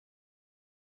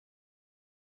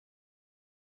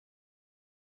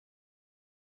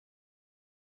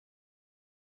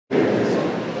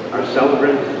Our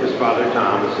celebrant is Father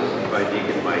Tom, assisted by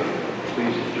Deacon Mike.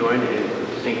 Please join in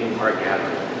singing our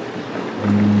gathering.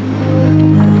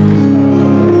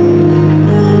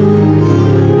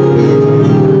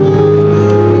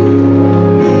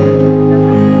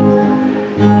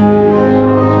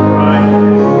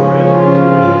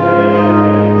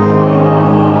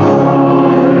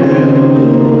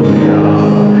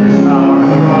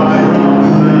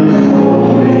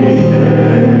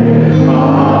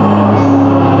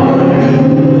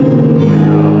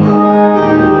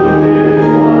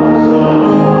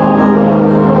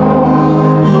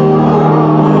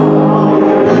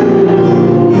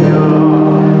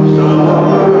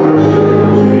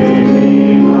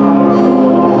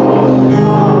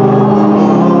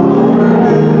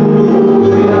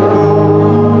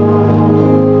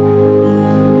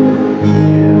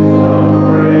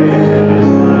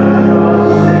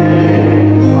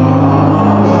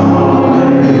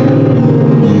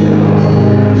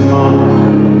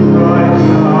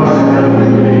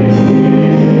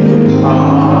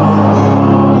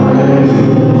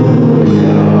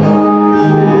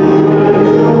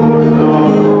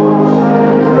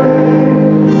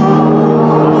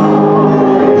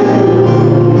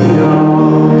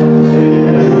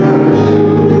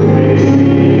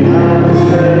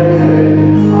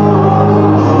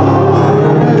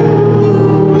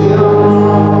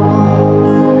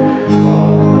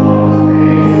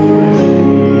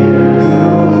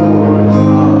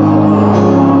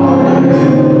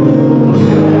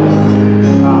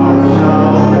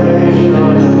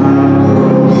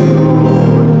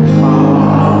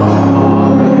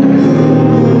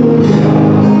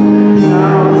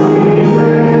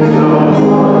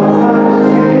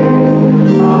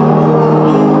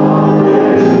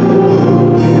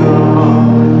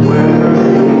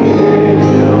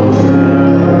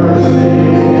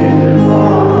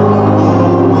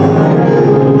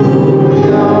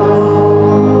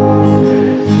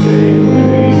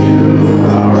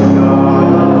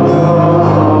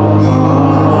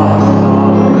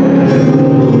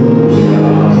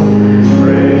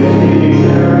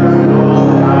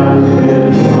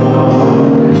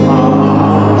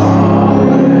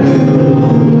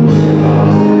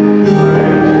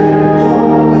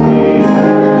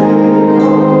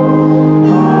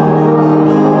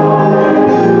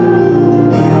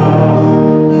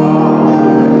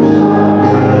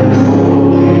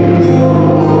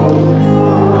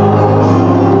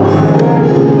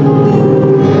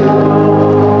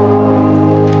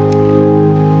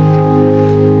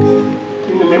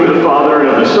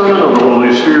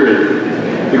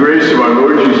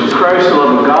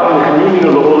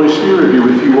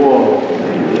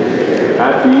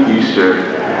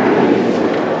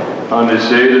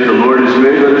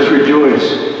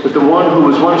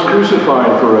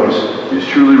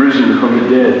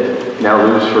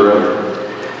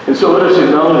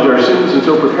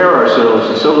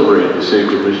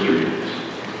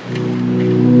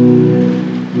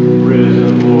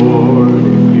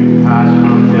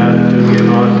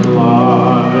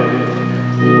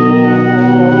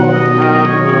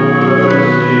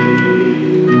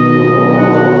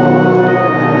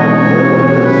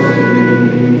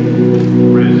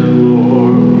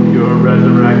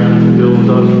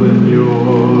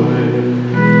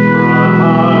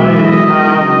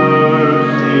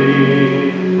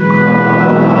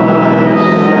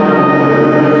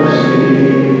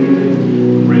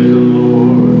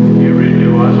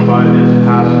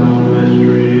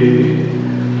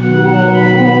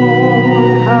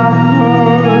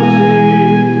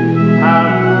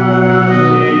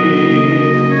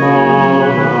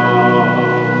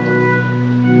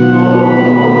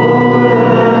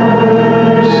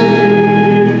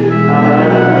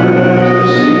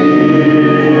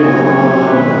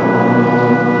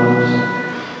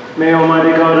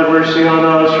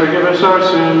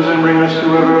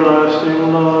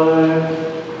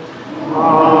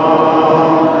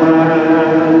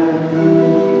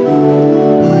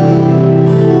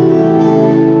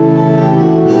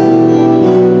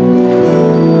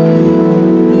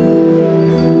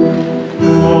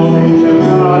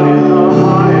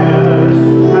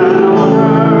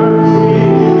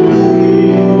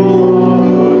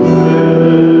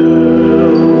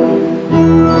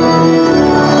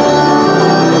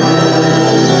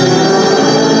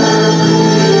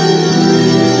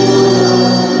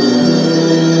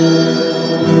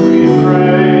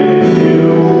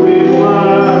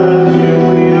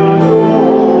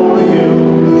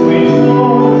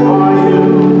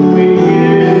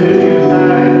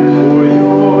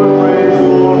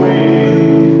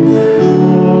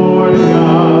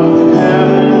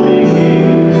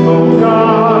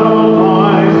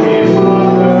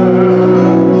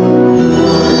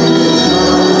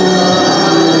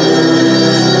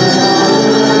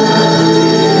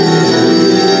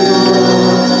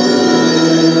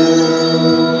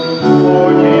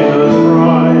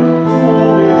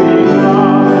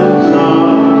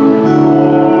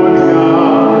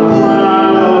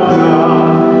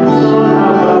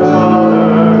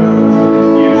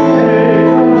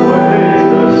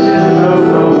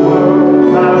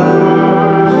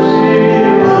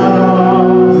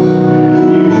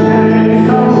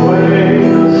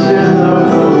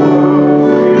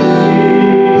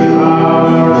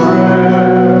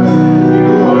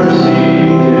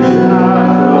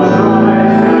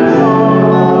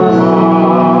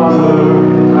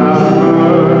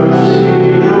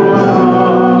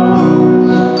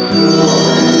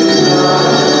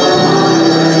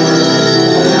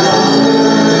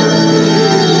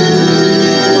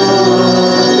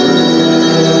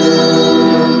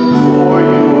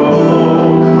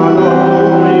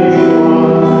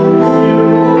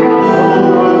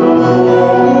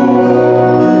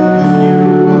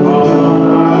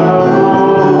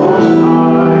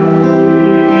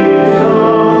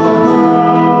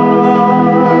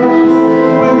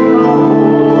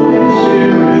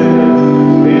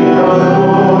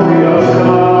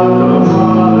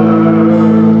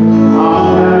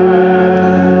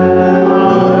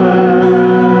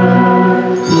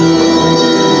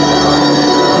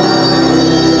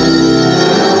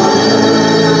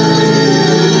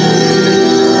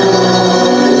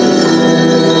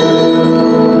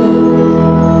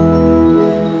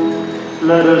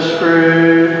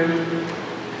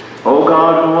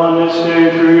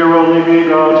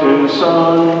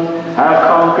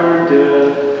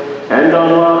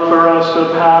 mark for us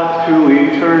the path to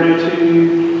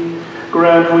eternity.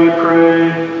 Grant, we pray,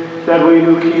 that we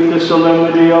who keep the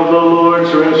solemnity of the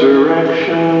Lord's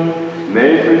resurrection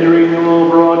may, through the renewal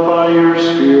brought by your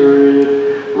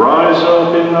Spirit, rise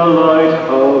up in the light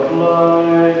of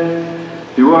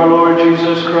life. Through our Lord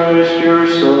Jesus Christ, your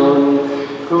Son,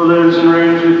 who lives and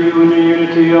reigns with you in the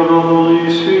unity of the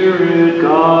Holy Spirit,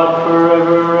 God,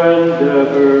 forever and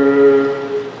ever.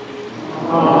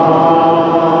 Amen.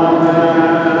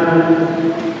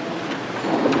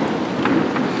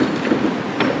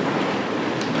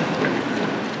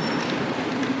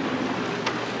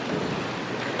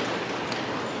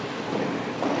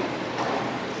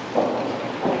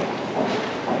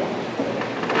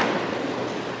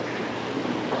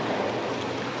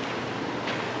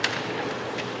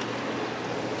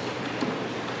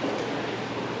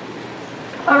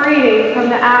 A reading from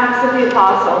the Acts of the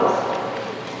Apostles.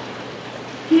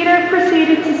 Peter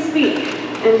proceeded to speak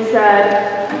and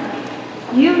said,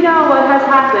 "You know what has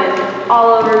happened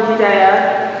all over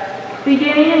Judea,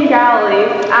 beginning in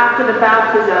Galilee after the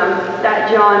baptism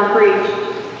that John preached.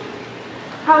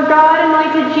 How God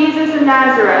anointed Jesus of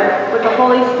Nazareth with the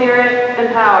Holy Spirit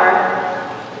and power.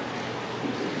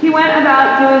 He went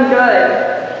about doing good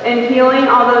and healing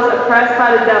all those oppressed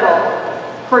by the devil,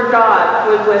 for God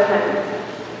was with him.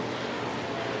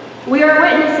 We are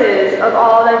witnesses of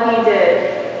all that he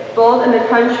did, both in the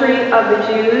country of the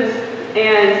Jews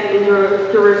and in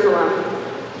Jerusalem.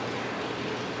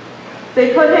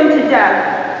 They put him to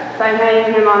death by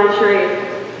hanging him on a tree.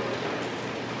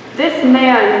 This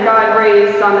man God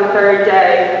raised on the third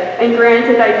day and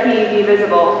granted that he be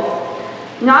visible,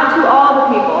 not to all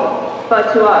the people,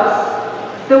 but to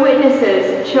us, the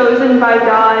witnesses chosen by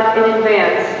God in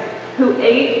advance, who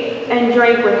ate and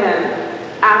drank with him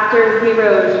after he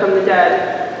rose from the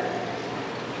dead.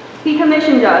 He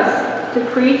commissioned us to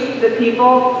preach to the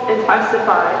people and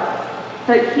testify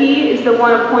that he is the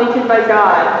one appointed by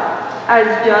God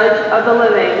as judge of the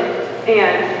living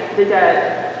and the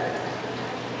dead.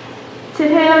 To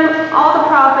him all the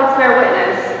prophets bear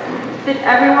witness that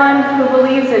everyone who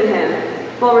believes in him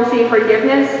will receive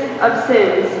forgiveness of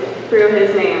sins through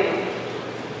his name."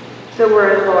 The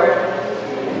word of the Lord.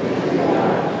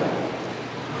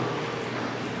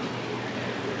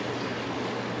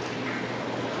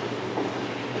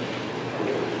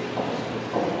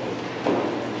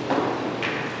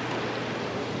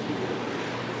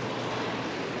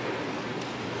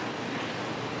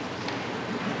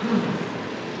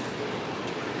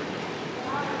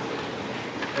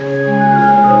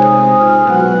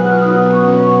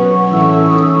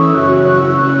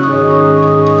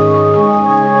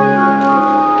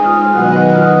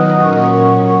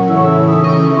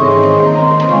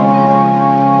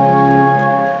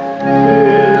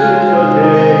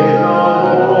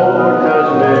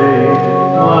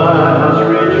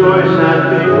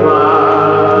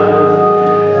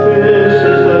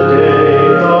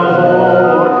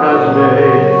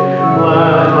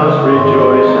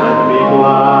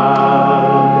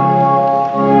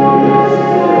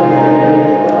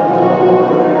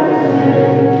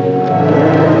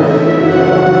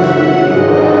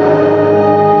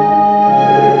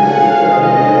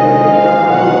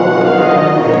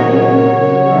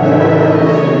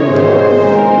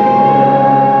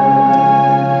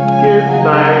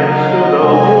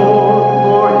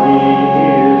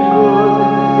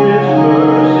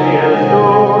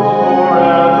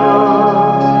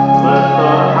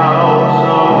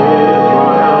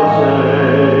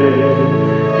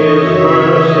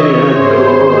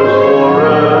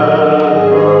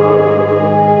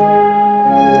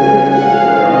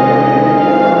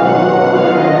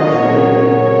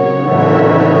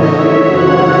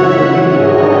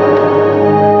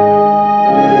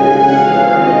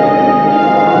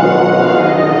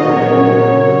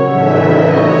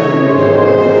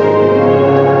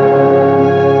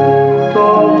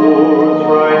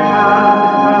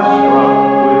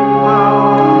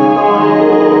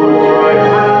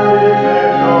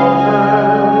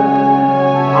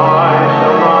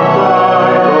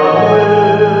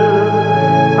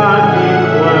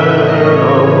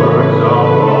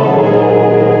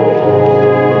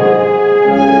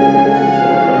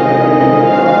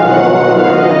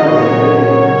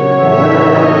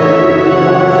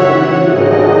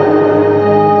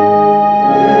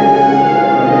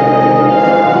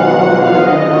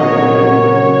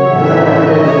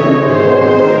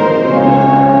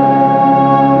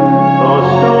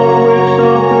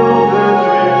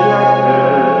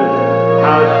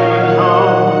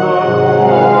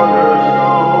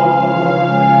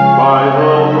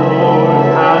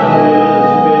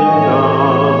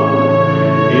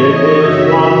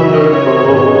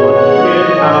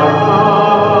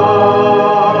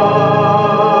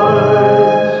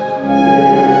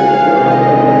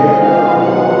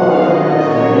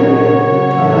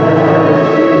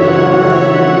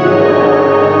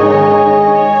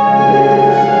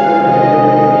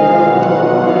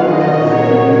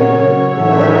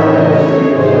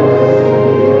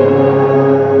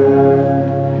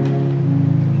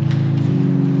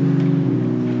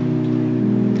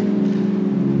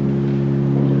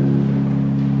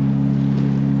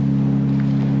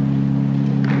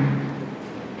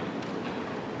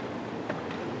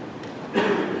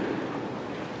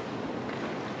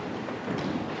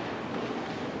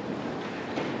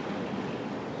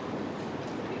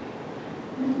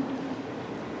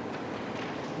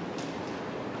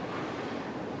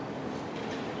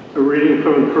 A reading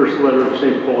from the first letter of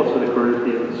St. Paul to the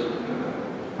Corinthians.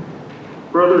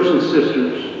 Brothers and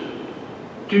sisters,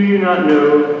 do you not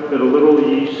know that a little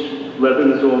yeast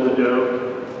leavens all the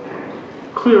dough?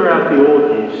 Clear out the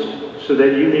old yeast so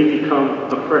that you may become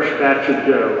a fresh batch of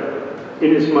dough,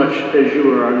 inasmuch as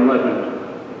you are unleavened.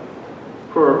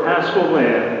 For our Paschal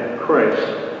Lamb, Christ,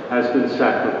 has been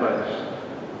sacrificed.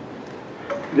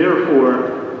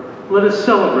 Therefore, let us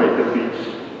celebrate the feast,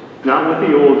 not with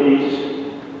the old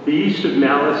yeast, the yeast of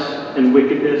malice and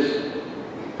wickedness,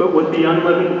 but with the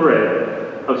unleavened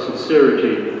bread of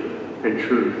sincerity and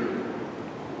truth.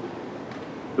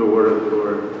 The word of the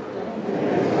Lord.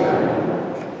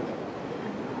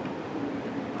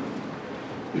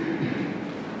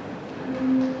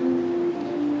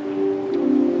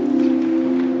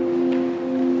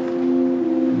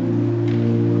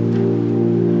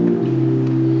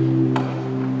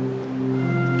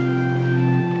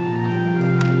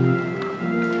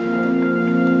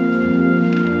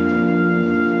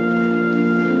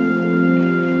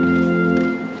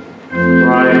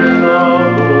 Christ the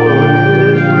Lord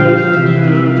is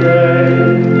risen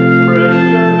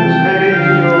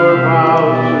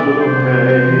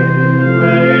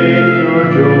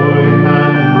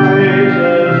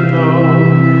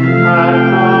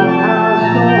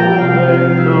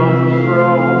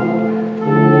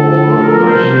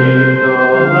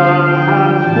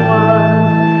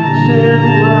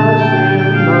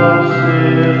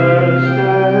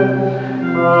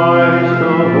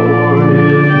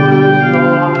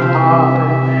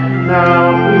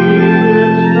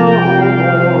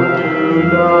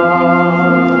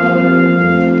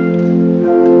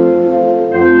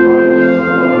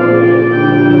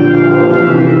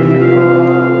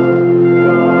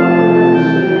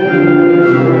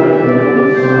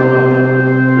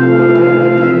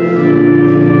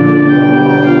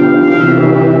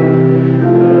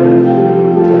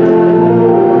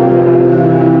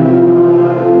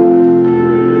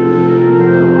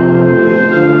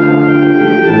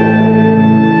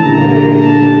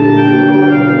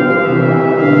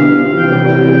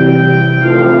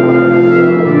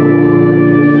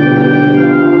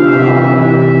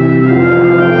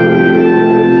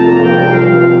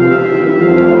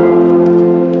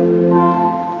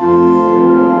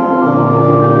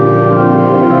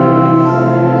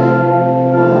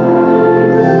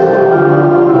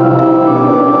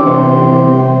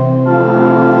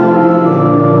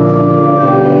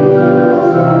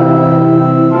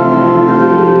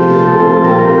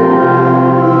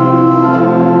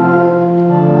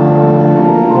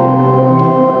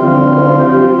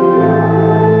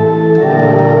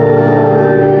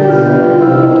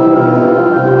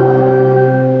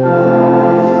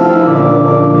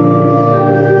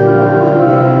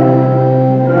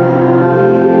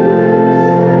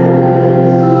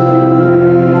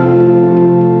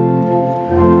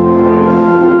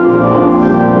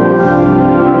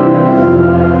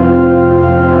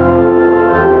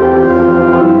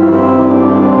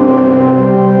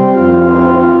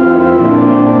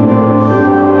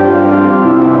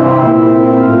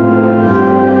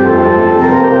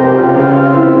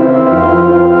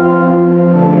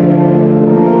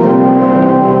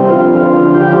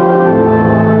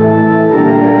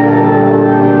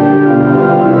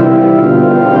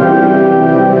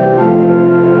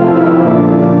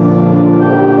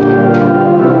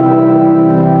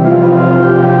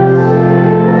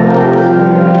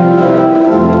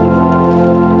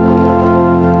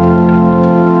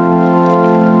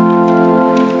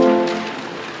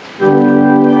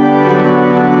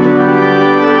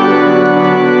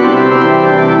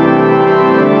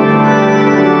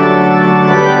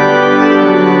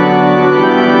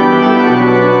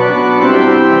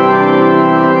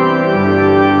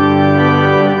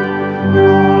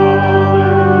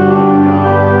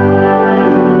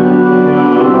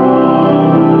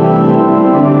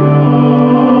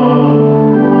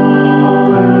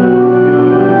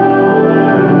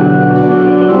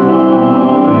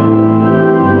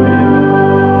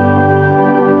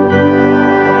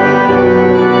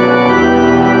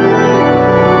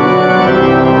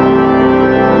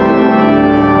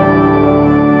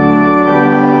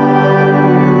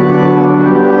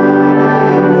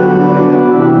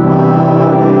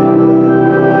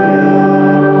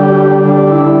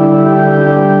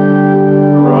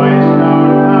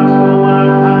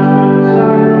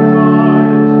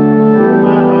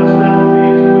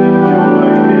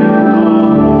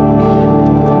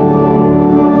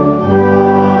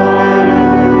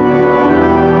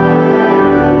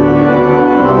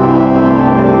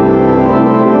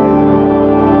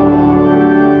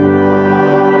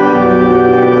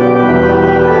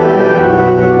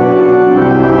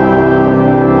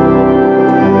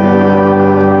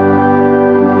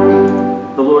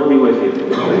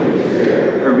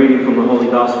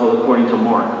Gospel according to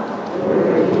Mark.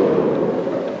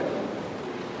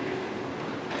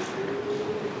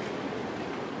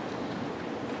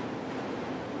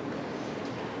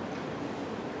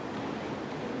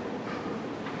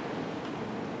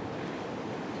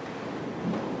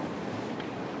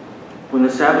 When the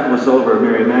Sabbath was over,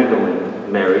 Mary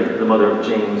Magdalene, Mary, the mother of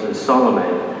James, and Salome,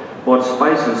 bought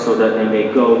spices so that they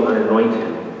may go and anoint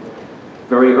him.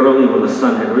 Very early when the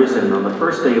sun had risen, on the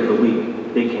first day of the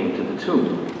week, they came to the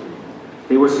tomb.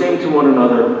 They were saying to one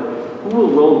another, "Who will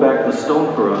roll back the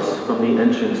stone for us from the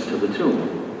entrance to the tomb?"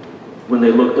 When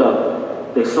they looked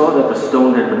up, they saw that the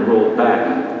stone had been rolled back.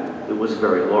 It was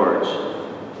very large.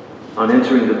 On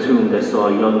entering the tomb, they saw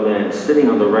a young man sitting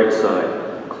on the right side,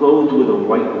 clothed with a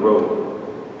white robe,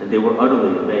 and they were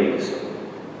utterly amazed.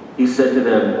 He said to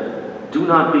them, "Do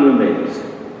not be amazed.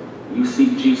 You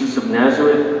seek Jesus of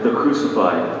Nazareth, the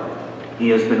crucified. He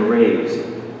has been raised.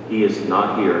 He is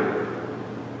not here.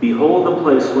 Behold the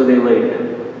place where they laid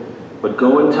him. But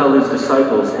go and tell his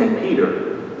disciples and Peter,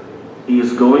 he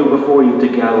is going before you to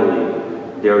Galilee.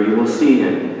 There you will see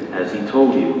him, as he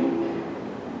told you."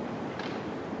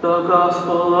 The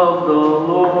Gospel of the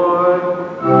Lord.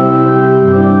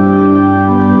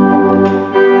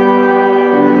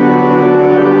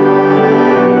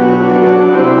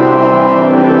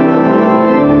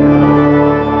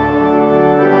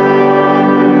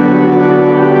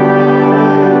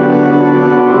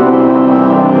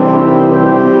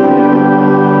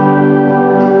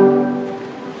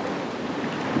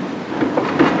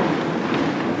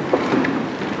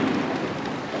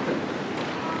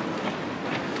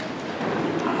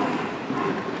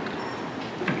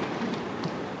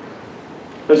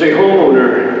 As a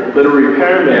homeowner led a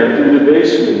repairman to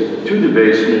the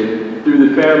basement through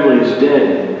the family's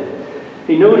den,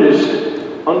 he noticed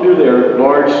under their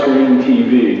large screen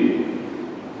TV,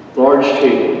 large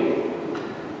table,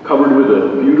 covered with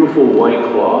a beautiful white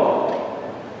cloth,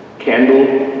 candle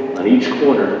on each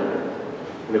corner,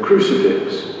 and a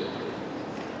crucifix.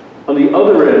 On the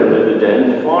other end of the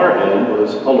den, the far end,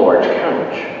 was a large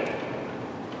couch.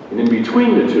 And in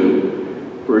between the two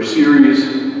were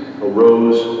a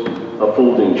rows of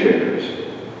folding chairs.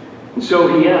 And so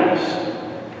he asked,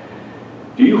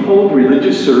 "Do you hold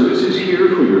religious services here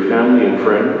for your family and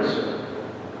friends?"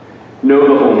 "No,"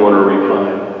 the homeowner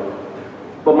replied,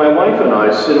 "but my wife and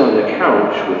I sit on the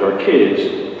couch with our kids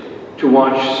to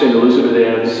watch St. Elizabeth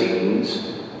Ann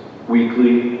Seton's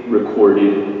weekly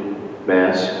recorded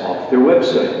Mass off their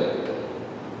website."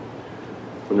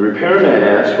 When the repairman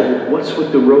asked, "Well, what's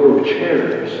with the row of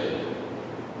chairs?"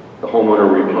 the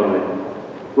homeowner replied,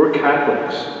 "We're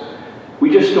Catholics.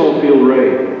 We just don't feel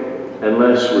right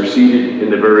unless we're seated in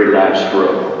the very last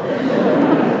row."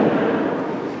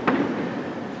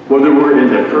 Whether we're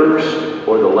in the first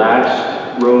or the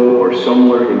last row or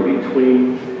somewhere in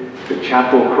between, the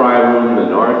chapel cry room, the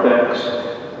narthex,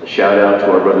 a shout out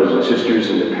to our brothers and sisters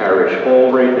in the parish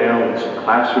hall right now, and some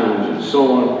classrooms and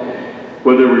so on,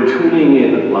 whether we're tuning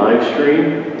in live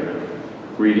stream,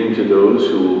 reading to those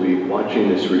who will be watching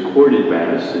this recorded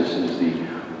Mass. This is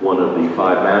one of the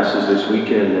 5 Masses this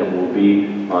weekend that will be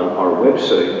on our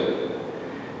website.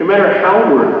 No matter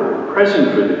how we're present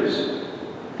for this,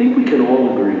 I think we can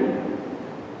all agree,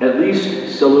 at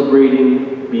least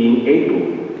celebrating being able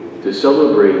to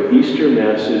celebrate Easter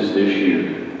Masses this year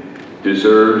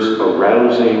deserves a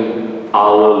rousing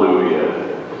Alleluia.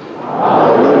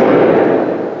 Alleluia.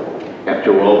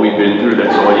 After all we've been through,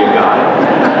 that's all you got.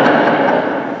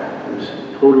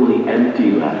 Totally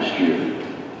empty last year.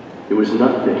 It was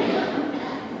nothing.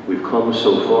 We've come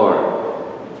so far.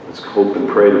 Let's hope and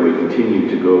pray that we continue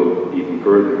to go even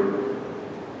further.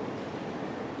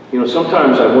 You know,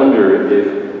 sometimes I wonder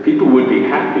if people would be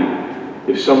happy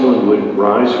if someone would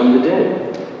rise from the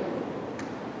dead.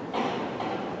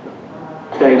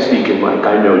 Thanks, Deacon Mike.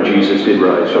 I know Jesus did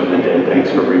rise from the dead. Thanks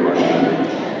for reminding me.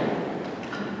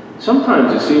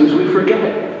 Sometimes it seems we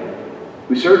forget.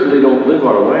 We certainly don't live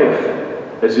our life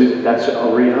as if that's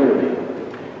a reality.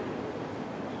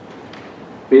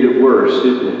 Made it worse,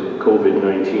 didn't it?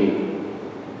 COVID-19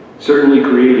 certainly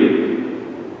created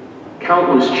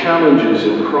countless challenges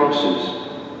and crosses.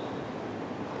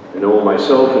 I know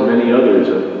myself and many others,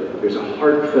 there's a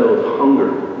heartfelt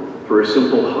hunger for a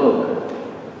simple hug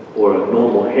or a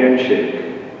normal handshake.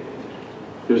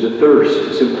 There's a thirst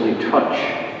to simply touch.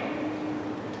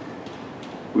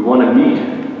 We want to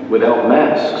meet without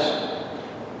masks.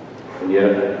 And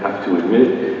yet, I have to admit,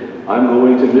 I'm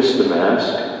going to miss the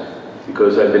mask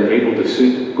because I've been able to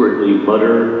secretly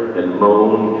mutter and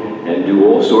moan and do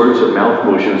all sorts of mouth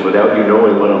motions without you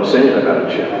knowing what I'm saying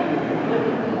about you.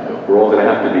 We're all going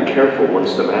to have to be careful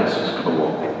once the masks come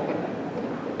off.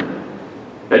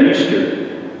 At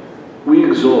Easter, we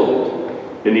exult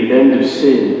in the end of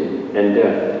sin and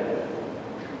death.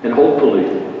 And hopefully,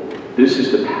 this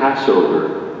is the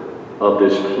Passover of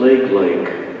this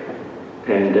plague-like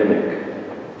pandemic.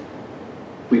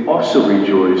 We also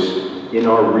rejoice in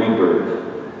our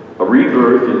rebirth, a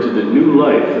rebirth into the new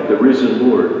life that the risen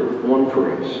Lord won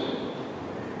for us.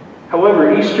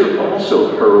 However, Easter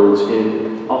also heralds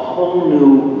in a whole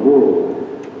new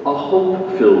world, a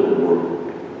hope-filled world,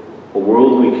 a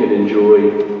world we can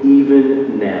enjoy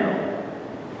even now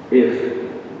if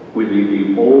we leave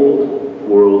the old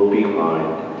world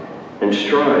behind and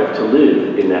strive to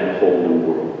live in that whole new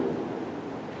world.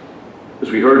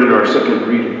 As we heard in our second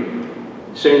reading,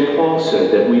 St. Paul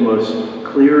said that we must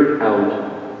clear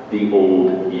out the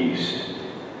old yeast,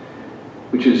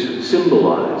 which is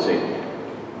symbolizing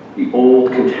the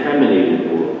old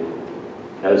contaminated world,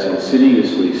 as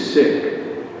insidiously sick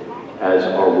as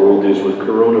our world is with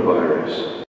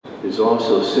coronavirus, is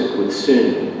also sick with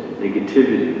sin,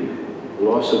 negativity,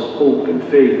 loss of hope and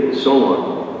faith, and so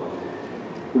on.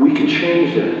 We can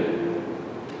change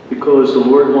that because the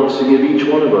Lord wants to give each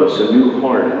one of us a new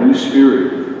heart, a new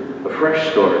spirit, a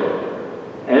fresh start,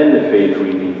 and the faith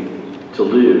we need to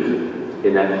live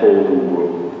in that whole new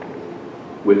world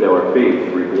with our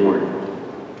faith reborn.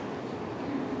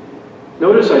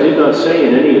 Notice I did not say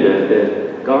in any of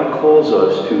that God calls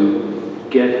us to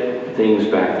get things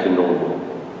back to normal.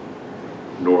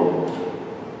 Normal.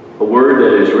 A word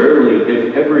that is rarely,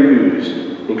 if ever,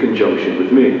 used in conjunction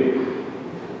with me.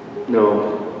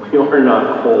 No, we are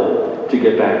not called to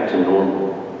get back to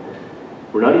normal.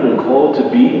 We're not even called to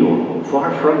be normal,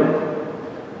 far from it.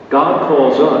 God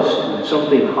calls us to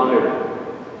something higher,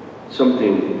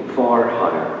 something far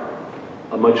higher,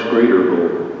 a much greater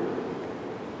goal.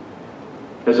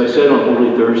 As I said on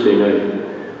Holy Thursday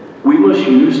night, we must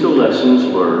use the lessons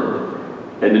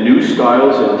learned and the new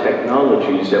styles and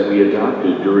technologies that we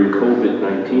adopted during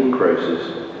COVID-19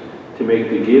 crisis to make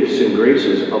the gifts and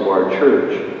graces of our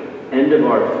church and of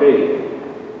our faith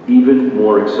even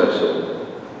more accessible,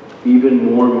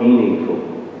 even more meaningful,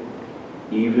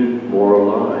 even more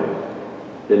alive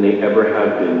than they ever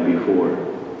have been before.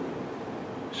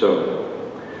 So,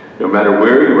 no matter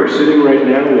where you are sitting right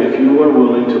now, if you are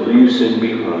willing to leave sin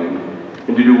behind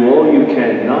and to do all you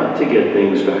can not to get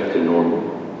things back to normal,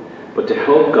 but to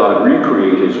help God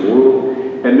recreate His world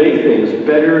and make things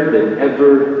better than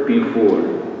ever before,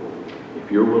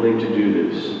 if you're willing to do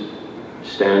this,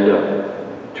 stand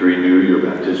up to renew your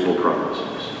baptismal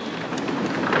promises.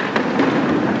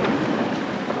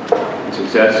 And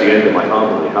since that's the end of my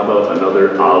homily, how about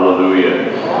another Alleluia?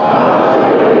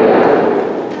 Alleluia.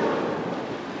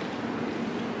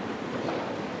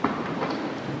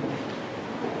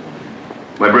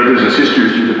 My brothers and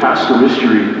sisters, through the Paschal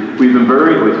mystery, we've been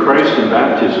buried with Christ in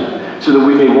baptism, so that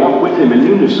we may walk with Him in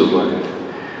newness of life.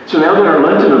 So now that our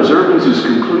Lenten observance is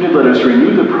concluded, let us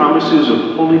renew the promises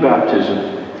of holy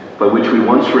baptism, by which we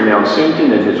once renounced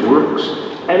Satan and his works,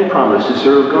 and promised to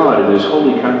serve God in His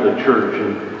holy Catholic Church.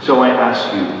 And so I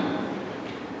ask you,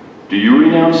 do you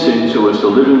renounce sin so as to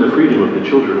live in the freedom of the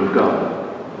children of God?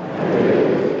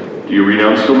 Do you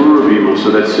renounce the lure of evil so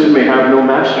that sin may have no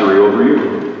mastery over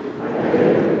you?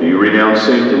 Do you renounce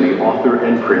Satan, the author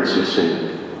and prince of sin?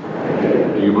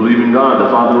 Do you believe in God, the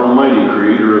Father Almighty,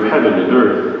 creator of heaven and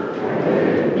earth?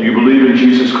 Do you believe in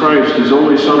Jesus Christ, His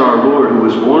only Son, our Lord, who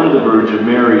was born of the Virgin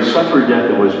Mary, suffered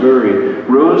death and was buried,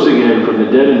 rose again from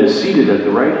the dead, and is seated at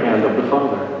the right hand of the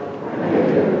Father?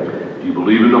 Do you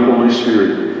believe in the Holy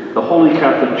Spirit, the Holy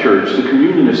Catholic Church, the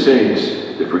communion of saints,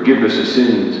 the forgiveness of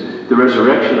sins, the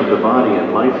resurrection of the body,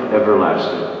 and life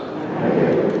everlasting?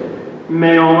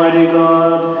 May Almighty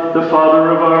God, the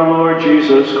Father of our Lord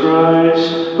Jesus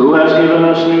Christ, who has given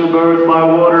us new birth by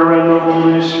water and the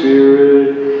Holy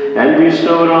Spirit, and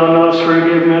bestowed on us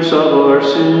forgiveness of our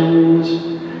sins,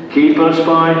 keep us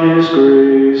by His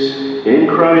grace, in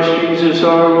Christ Jesus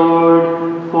our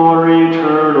Lord, for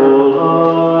eternal life.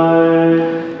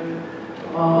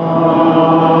 Amen. Alleluia.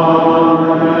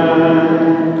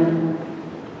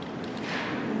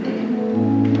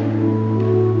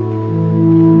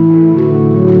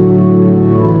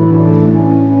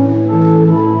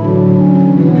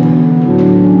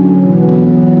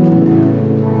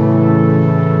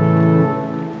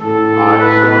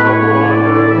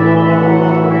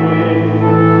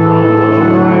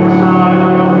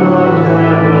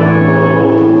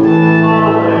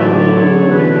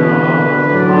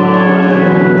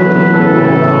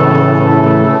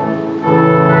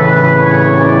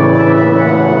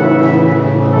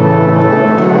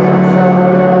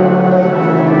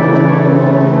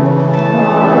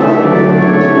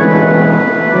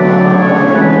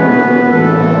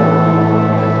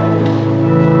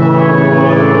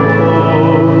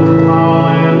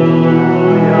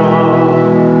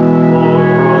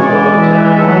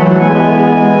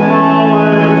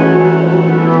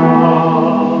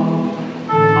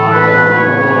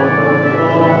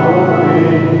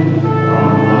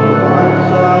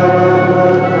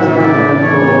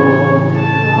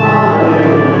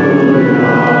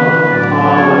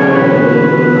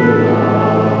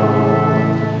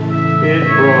 It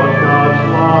brought God's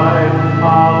life,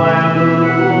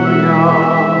 hallelujah,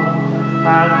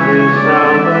 and his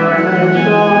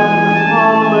salvation,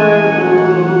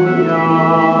 hallelujah.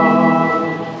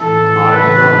 I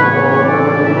saw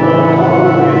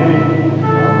glory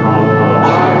from the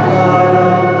right side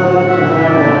of the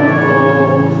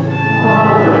temple,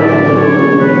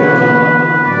 hallelujah,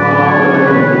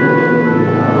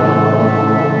 hallelujah.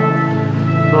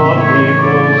 The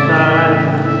people sang,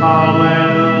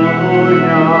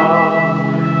 hallelujah.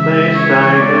 They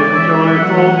sang in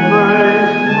joyful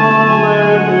praise,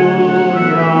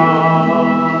 hallelujah.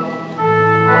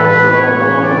 I saw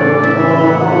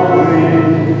glory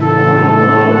from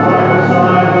the right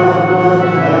side of the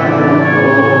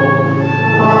temple,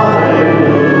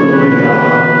 hallelujah,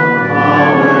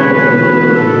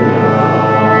 hallelujah.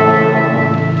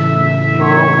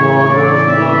 The water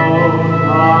flowed,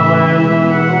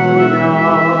 hallelujah,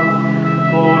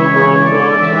 forth from the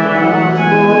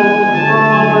temple,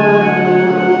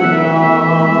 hallelujah.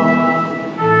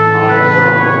 I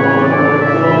saw water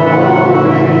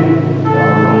flowing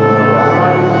from the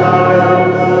right side of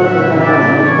the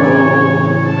temple,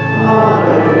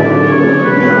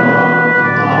 hallelujah,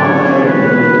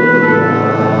 hallelujah.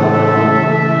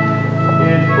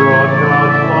 It brought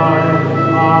God's life,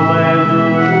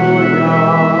 hallelujah,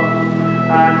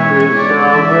 and his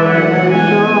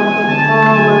salvation,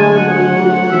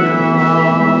 hallelujah.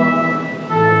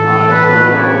 I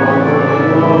saw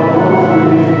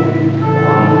glory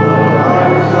from the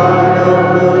right side of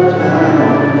the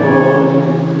temple,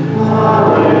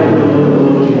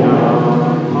 hallelujah,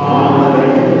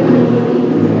 hallelujah.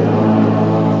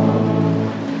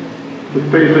 With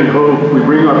faith and hope, we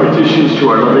bring our petitions to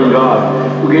our loving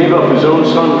God, who gave up his own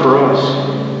Son for us.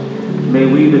 May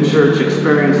we, the Church,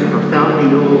 experience a profound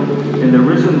renewal in the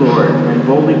risen Lord and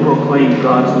boldly proclaim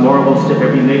God's marvels to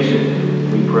every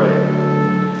nation, we pray.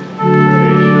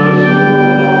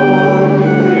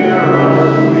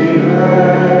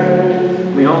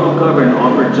 May all who govern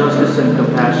offer justice and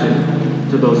compassion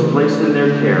to those placed in their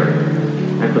care,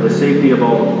 and for the safety of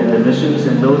all in the missions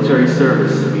and military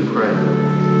service, we pray.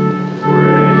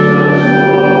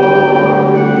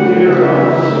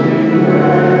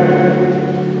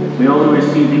 May all who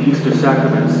receive the Easter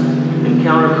sacraments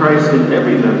encounter Christ in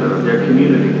every member of their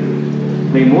community.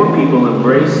 May more people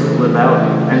embrace, live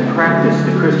out, and practice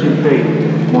the Christian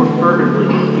faith more fervently,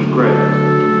 we pray.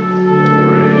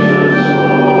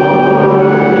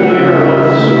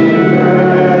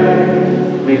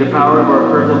 May the power of our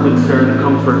prayerful concern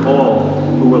comfort all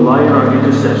who rely on our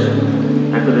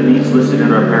intercession, and for the needs listed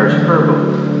in our parish prayer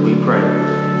book, we pray.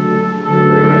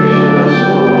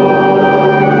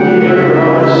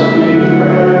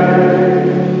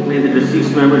 May the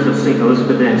deceased members of St.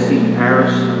 Elizabeth Ann Seton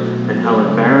Parish and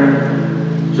Helen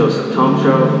Barron, Joseph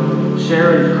Tomcho,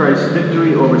 share in Christ's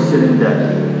victory over sin and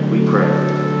death, we pray.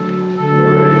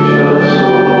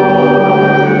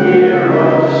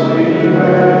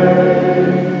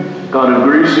 God of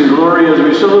grace and glory, as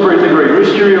we celebrate the great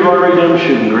mystery of our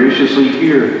redemption, graciously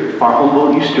hear our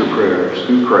humble Easter prayers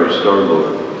through Christ our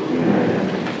Lord. Amen.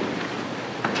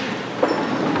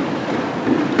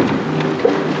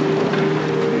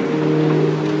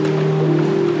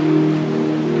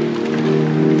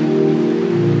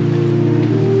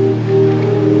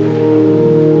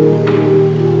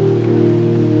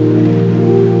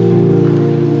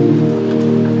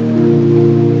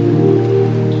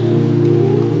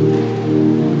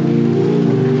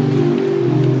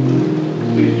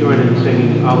 Please join in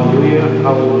singing Hallelujah,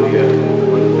 Hallelujah,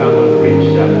 found on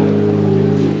page 7.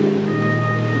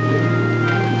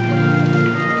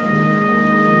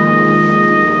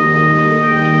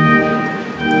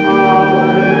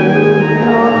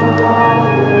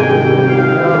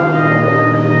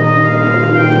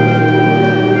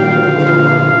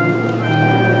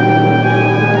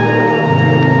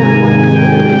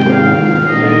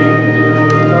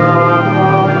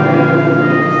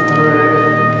 Praise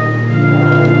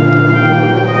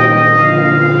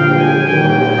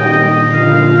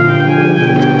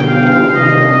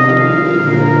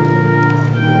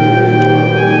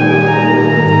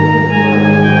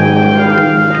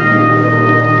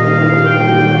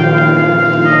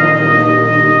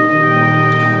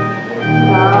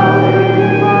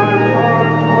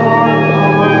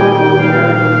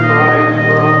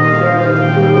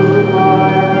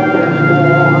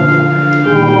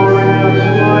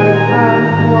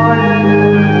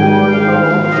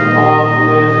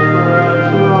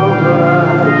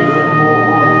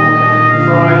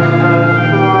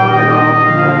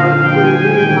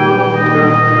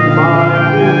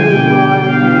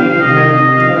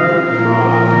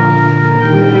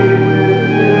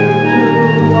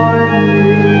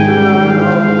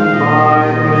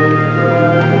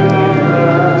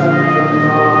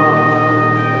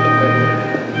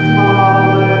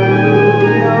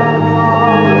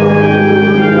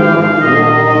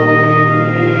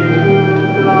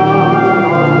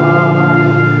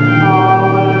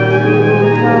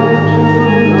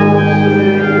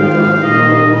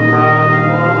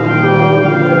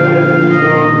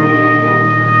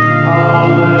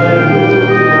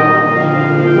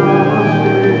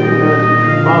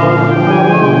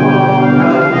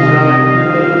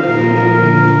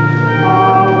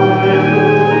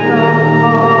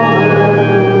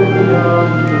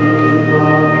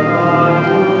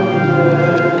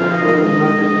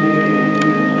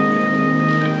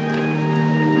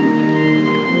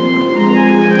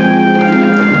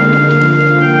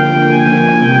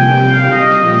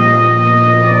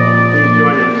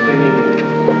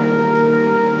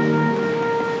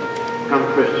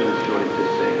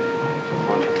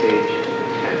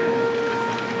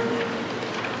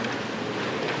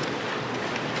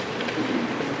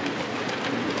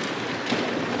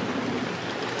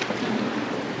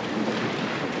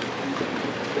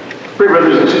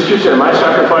Please that my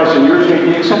sacrifice and yours may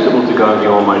be acceptable to God the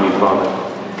Almighty Father.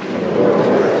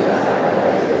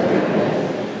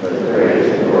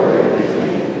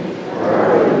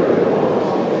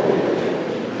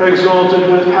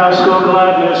 Exalted with paschal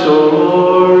gladness, O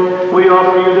Lord, we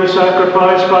offer you the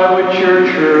sacrifice by which your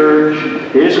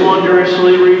church is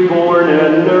wondrously reborn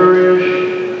and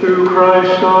nourished through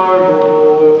Christ our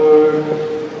Lord.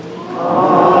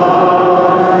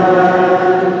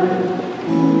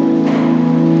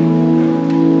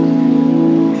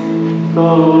 The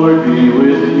Lord be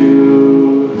with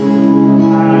you,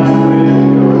 and with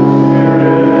your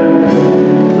spirit.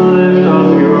 Lift up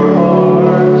your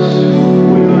hearts.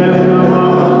 We lift them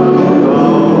up to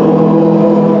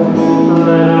God.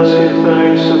 Let us give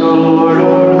thanks to the Lord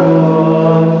our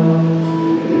God.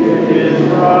 It is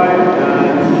right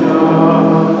and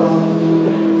just.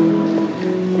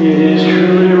 It is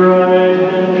truly right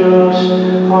and just,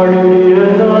 our duty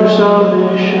and our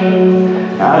salvation,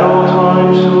 at all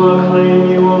times to acclaim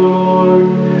you, O Lord,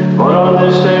 but on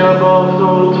this day above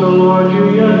all to Lord you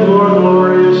yet more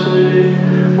gloriously,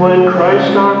 when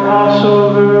Christ our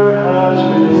Passover has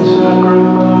been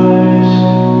sacrificed.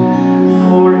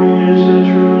 For he is the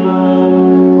true Lamb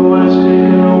who has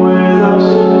taken away the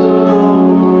sins of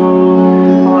the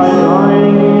world. By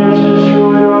dying he has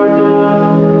destroyed our death,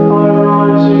 by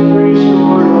rising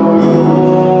restored our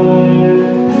life.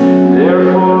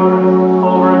 Therefore,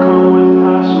 overcome with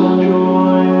paschal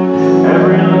joy,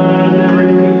 every land, every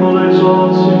people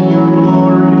exalts in your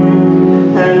glory,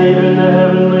 and even the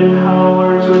heavenly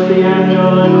powers with the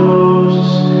angelic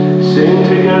hosts sing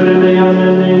together the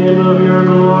unending hymn of your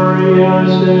glory as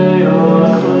they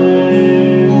acclaim.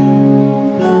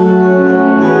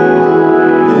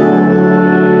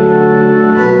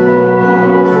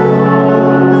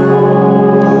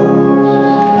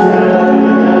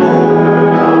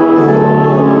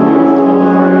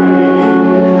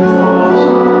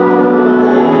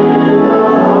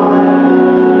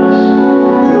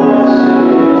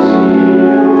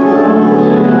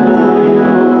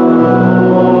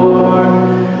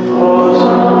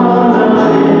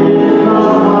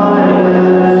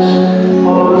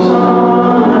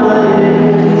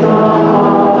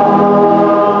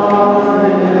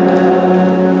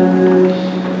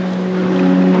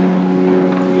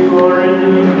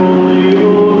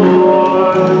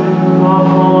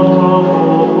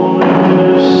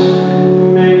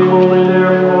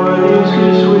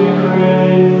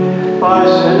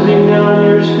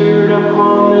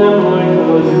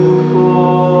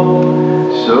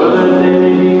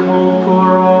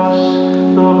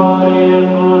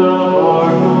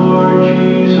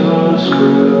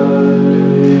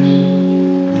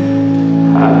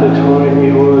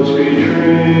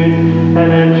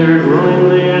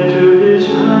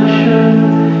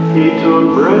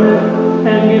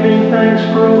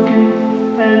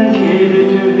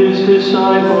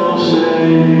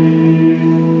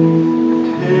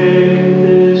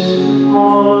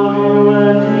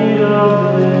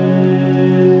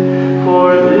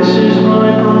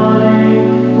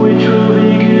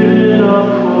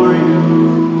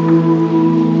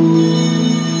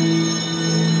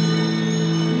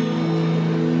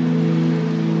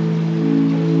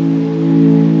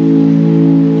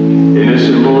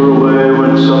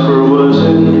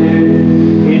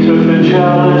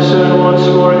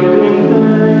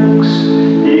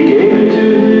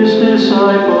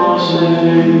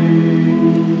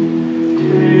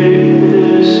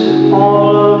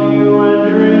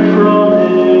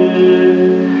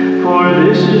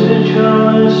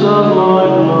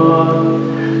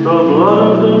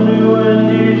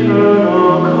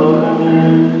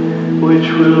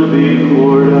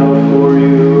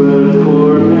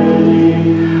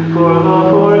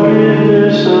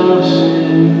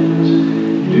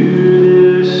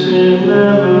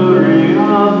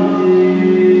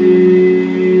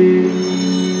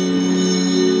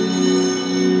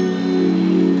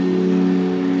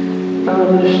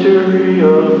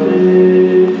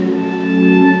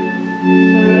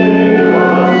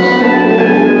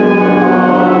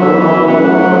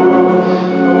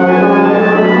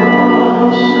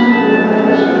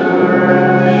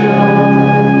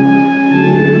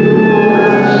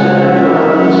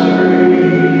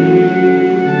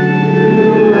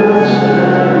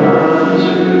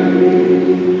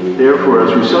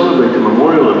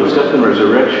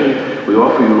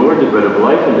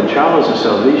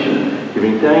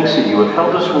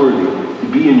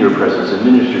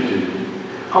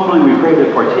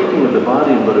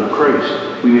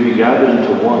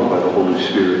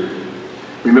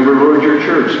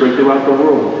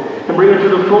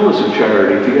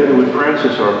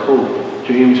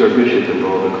 James, our bishop, and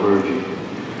all the clergy.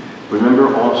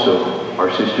 Remember also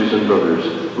our sisters and brothers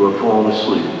who have fallen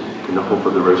asleep in the hope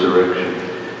of the resurrection,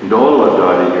 and all who have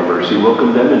died in your mercy.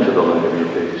 Welcome them into the light of your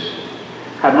face.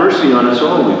 Have mercy on us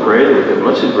all, we pray, that with the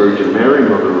Blessed Virgin Mary,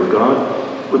 Mother of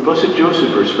God, with Blessed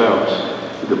Joseph, her spouse,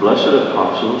 with the blessed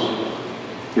apostles,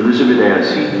 Elizabeth Ann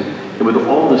Seton, and with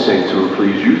all the saints who have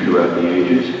pleased you throughout the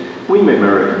ages, we may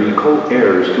merit to be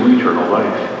co-heirs to eternal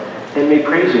life, and may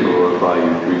praise and glorify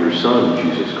you through your Son,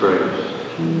 Jesus Christ.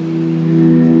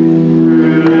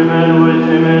 Through him and with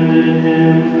him and in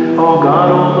him, O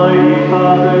God, Almighty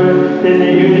Father, in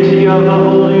the unity of the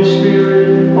Holy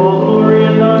Spirit, all glory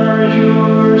and honor is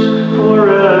yours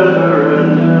forever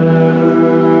and ever.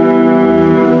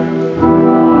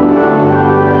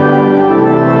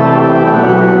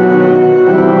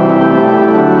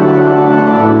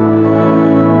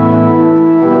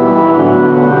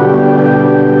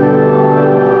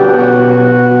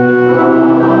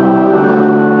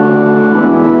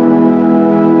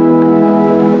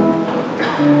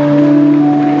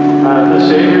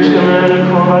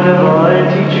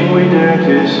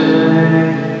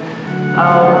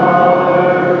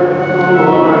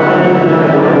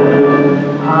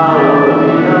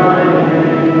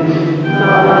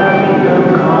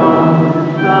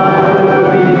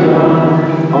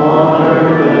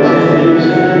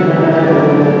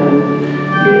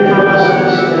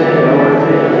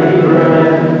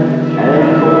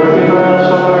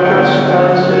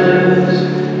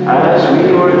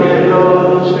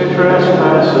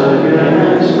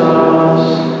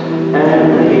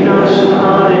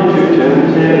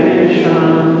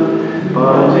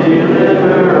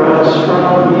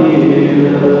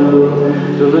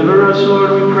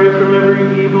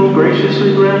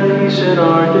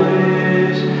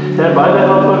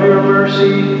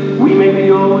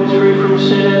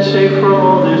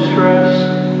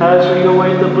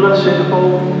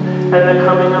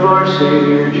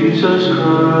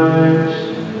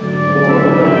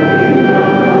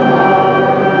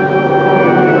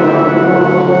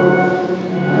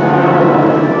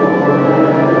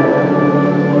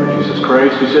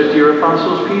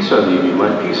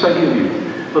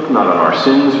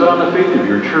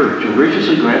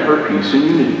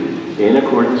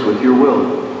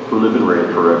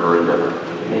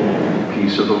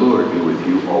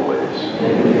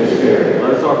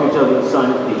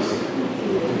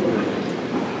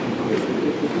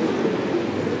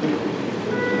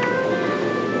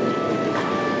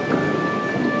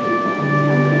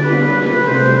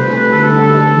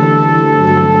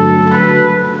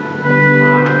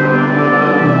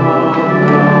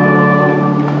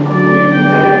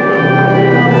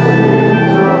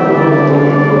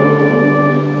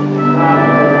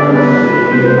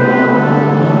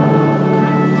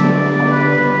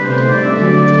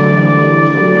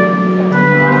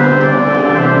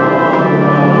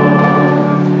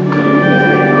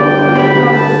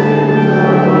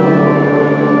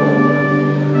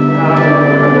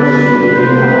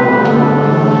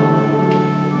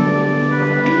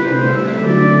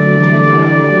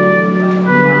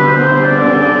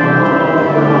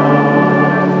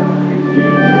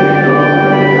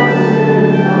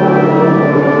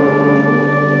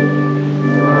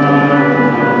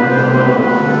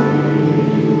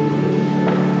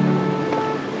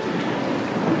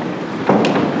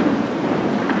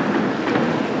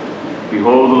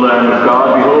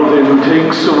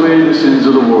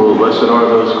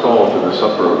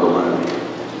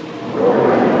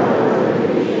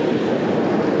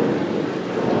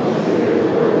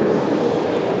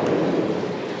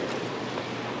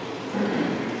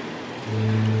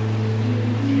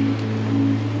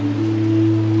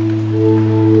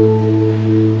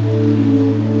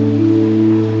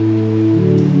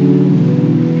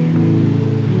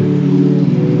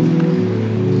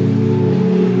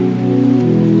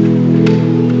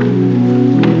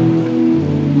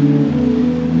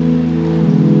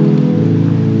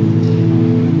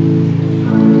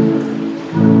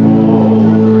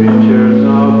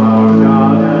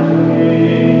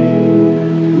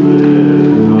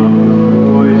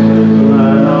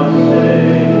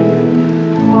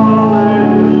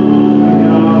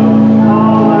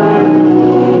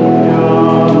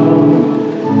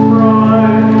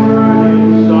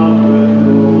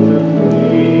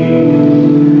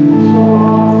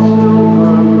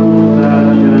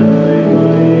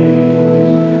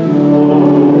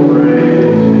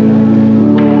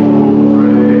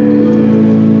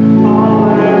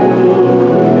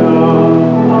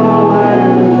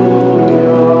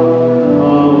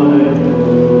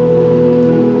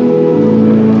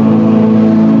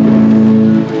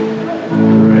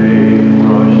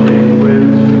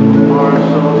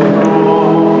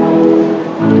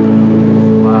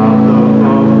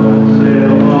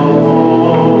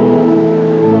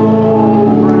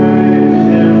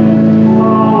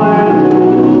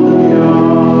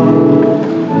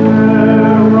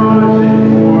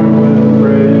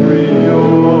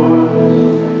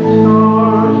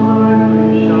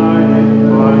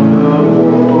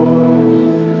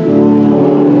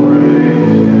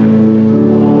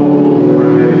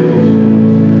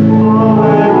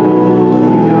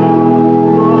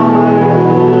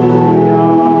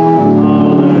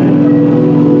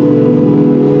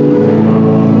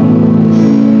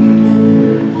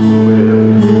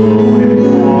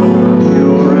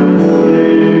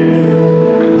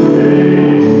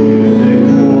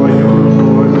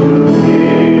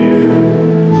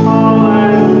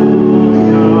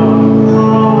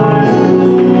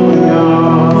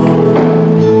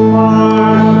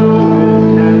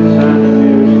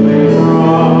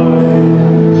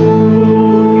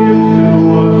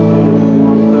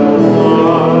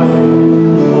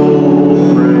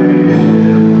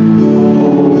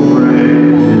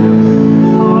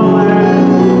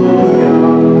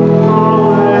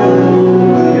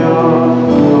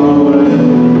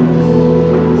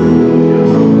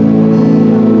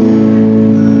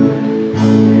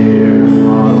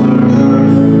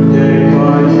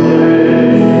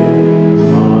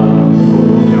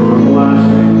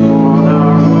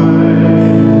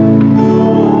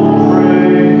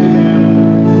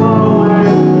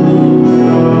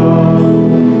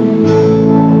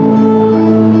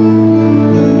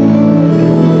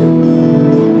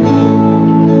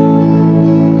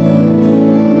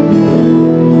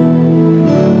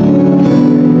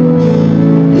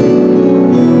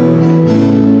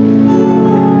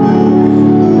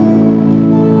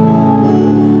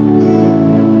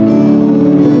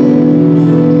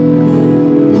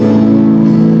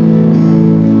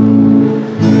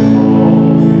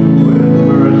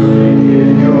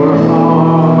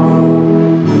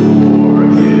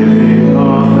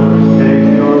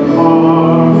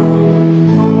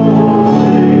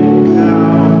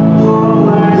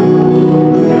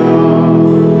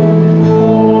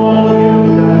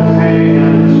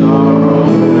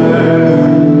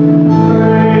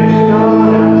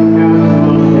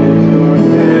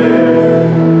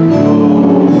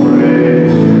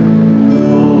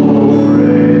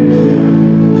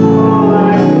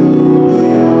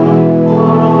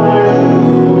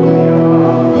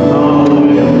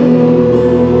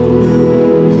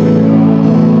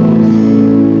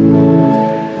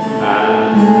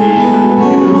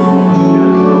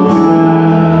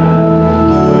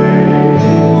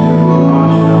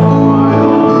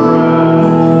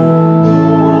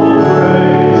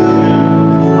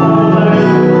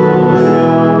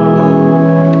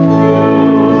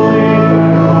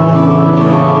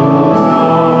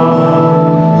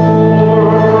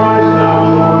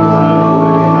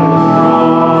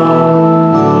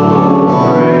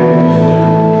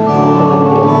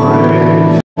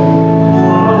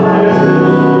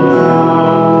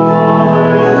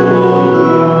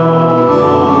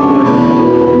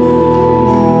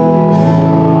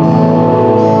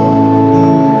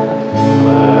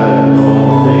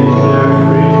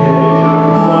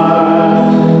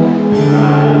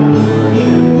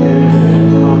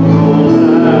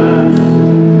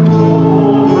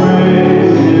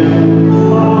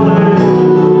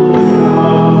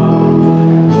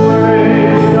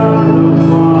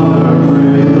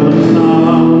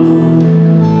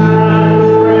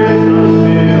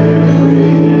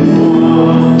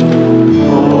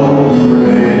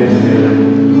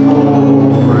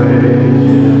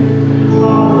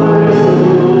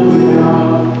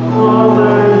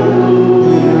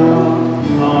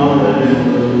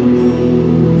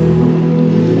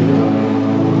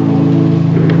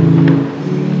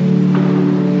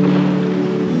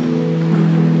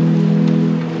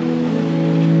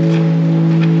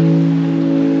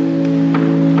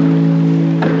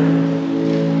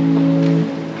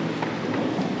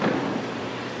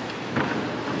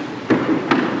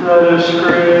 Let us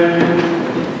pray.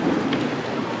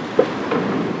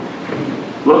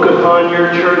 Look upon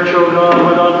your church, O God,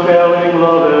 with unfailing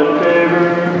love and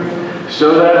favor,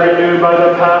 so that renewed by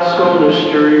the Paschal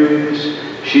mysteries,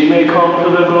 she may come to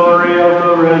the glory of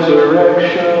the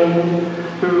resurrection,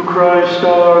 through Christ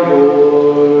our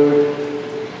Lord.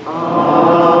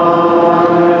 Amen.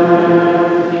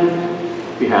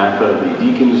 On behalf of the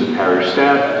deacons and parish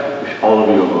staff, wish all of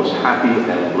you a most happy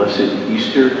and blessed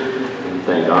Easter, and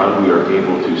thank God we are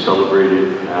able to celebrate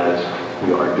it as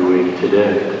we are doing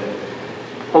today.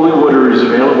 Holy water is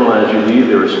available as you leave.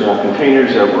 There are small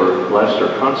containers that were blessed or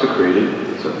consecrated.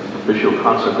 It's an official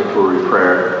consecratory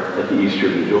prayer at the Easter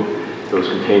Vigil. Those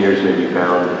containers may be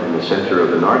found in the center of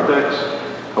the narthex.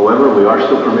 However, we are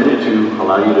still permitted to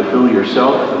allow you to fill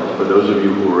yourself. And for those of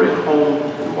you who are at home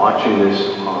and watching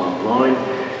this online,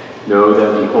 know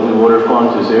that the holy water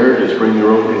font is there. Just bring your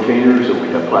own containers, and we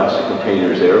have plastic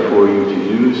containers there for you to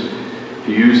use.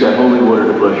 To use that holy water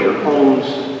to bless your homes,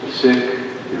 the sick,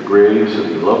 your graves of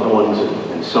your loved ones,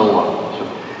 and so on.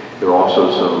 So there are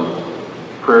also some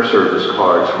prayer service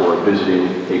cards for visiting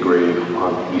a grave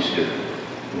on Easter.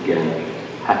 Again,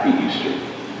 happy Easter.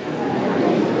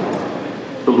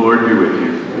 The Lord be with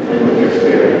you. And with your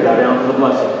spirit, bow down for the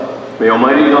blessing. May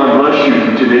Almighty God bless you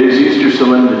through today's Easter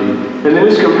solemnity, and in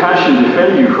his compassion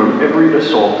defend you from every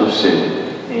assault of sin.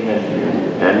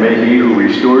 Amen. And may he who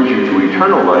restores you to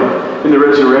eternal life in the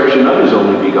resurrection of his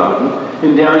only begotten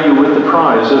endow you with the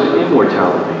prize of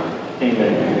immortality.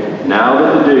 Amen. Now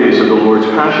that the days of the Lord's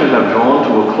Passion have drawn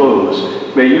to a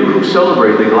close, may you who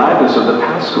celebrate the gladness of the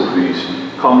Paschal Feast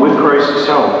come with Christ's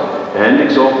help and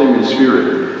exalt him in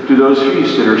spirit to those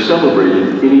feasts that are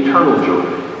celebrated in eternal joy.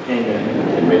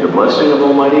 Amen. And may the blessing of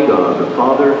Almighty God, the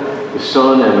Father, the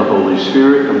Son, and the Holy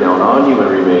Spirit come down on you and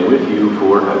remain with you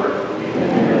forever.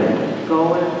 Amen.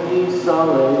 Go in peace,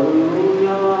 hallelujah.